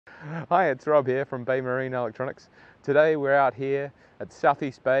Hi, it's Rob here from Bay Marine Electronics. Today we're out here at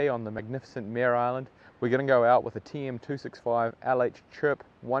Southeast Bay on the magnificent Mare Island. We're going to go out with a TM265 LH Chirp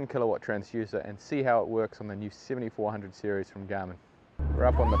 1 kilowatt transducer and see how it works on the new 7400 series from Garmin. We're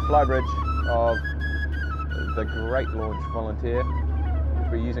up on the flybridge of the Great Launch Volunteer,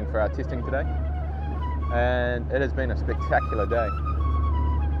 which we're using for our testing today. And it has been a spectacular day.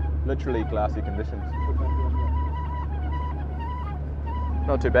 Literally glassy conditions.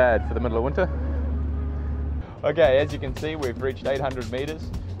 Not too bad for the middle of winter. Okay, as you can see, we've reached 800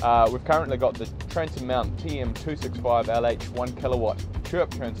 meters. We've currently got the transom mount TM265 LH 1 kilowatt chirp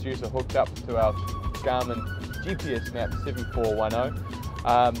transducer hooked up to our Garmin GPSMAP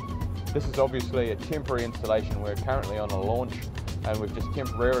 7410. This is obviously a temporary installation. We're currently on a launch and we've just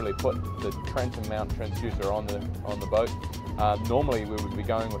temporarily put the transom mount transducer on the boat. Normally we would be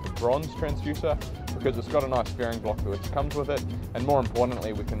going with a bronze transducer because it's got a nice fairing block which comes with it, and more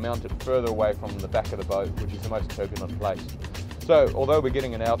importantly we can mount it further away from the back of the boat, which is the most turbulent place. So although we're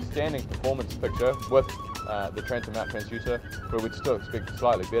getting an outstanding performance picture with the transom mount transducer, we would still expect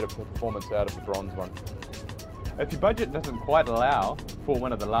slightly better performance out of the bronze one. If your budget doesn't quite allow for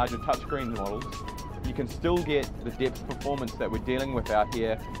one of the larger touchscreen models, you can still get the depth performance that we're dealing with out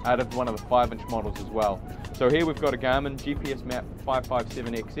here out of one of the 5-inch models as well. So here we've got a Garmin GPSMAP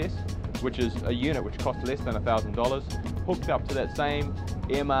 557XS, which is a unit which costs less than $1,000, hooked up to that same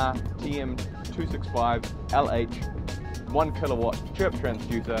MR TM265 LH 1 kilowatt chirp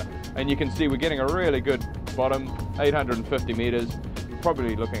transducer, and you can see we're getting a really good bottom, 850 meters,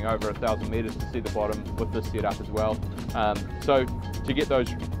 probably looking over 1,000 meters to see the bottom with this setup as well. So to get those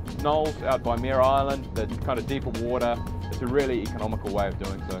knolls out by Mare Island, that kind of deeper water, it's a really economical way of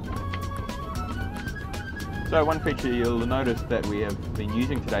doing so. So one feature you'll notice that we have been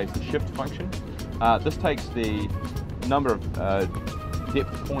using today is the shift function. This takes the number of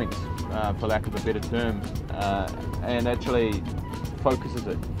depth points, for lack of a better term, and actually focuses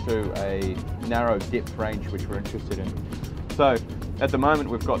it to a narrow depth range which we're interested in. So at the moment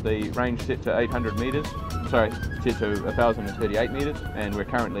we've got the range set to 800 meters, sorry, set to 1038 meters, and we're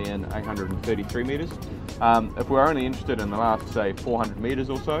currently in 833 meters. If we're only interested in the last, say, 400 meters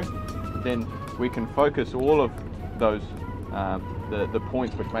or so, then we can focus all of those, the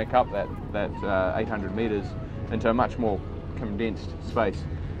points which make up that 800 meters into a much more condensed space.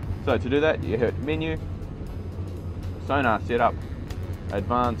 So to do that, you hit menu, sonar setup,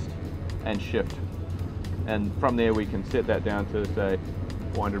 advanced, and shift. And from there we can set that down to, say,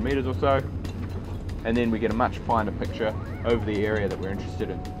 400 meters or so, and then we get a much finer picture over the area that we're interested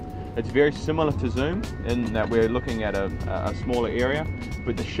in. It's very similar to zoom in that we're looking at a smaller area,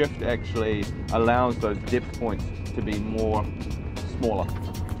 but the shift actually allows those depth points to be smaller,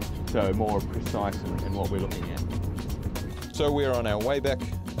 so more precise in what we're looking at. So we're on our way back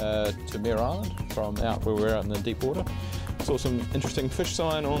to Mare Island from out where we're out in the deep water. Saw some interesting fish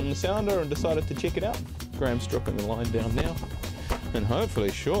sign on the sounder and decided to check it out. Graham's dropping the line down now, and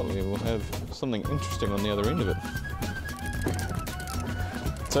hopefully shortly we'll have something interesting on the other end of it.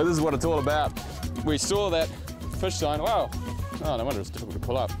 So this is what it's all about. We saw that fish sign, wow, oh no wonder it's difficult to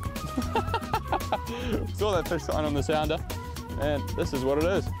pull up. Saw that fish sign on the sounder, and this is what it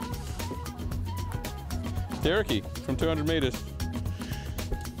is. Teriki from 200 meters.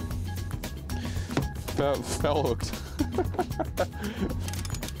 Fell hooked.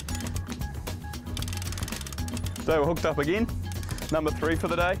 So we're hooked up again, number 3 for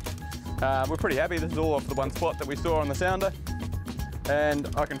the day. We're pretty happy. This is all off the one spot that we saw on the sounder, and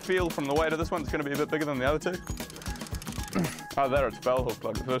I can feel from the weight of this one it's going to be a bit bigger than the other two. Oh, there it's fell hooked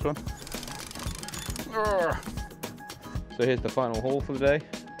like the first one. So here's the final haul for the day.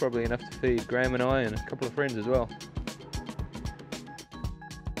 Probably enough to feed Graham and I and a couple of friends as well.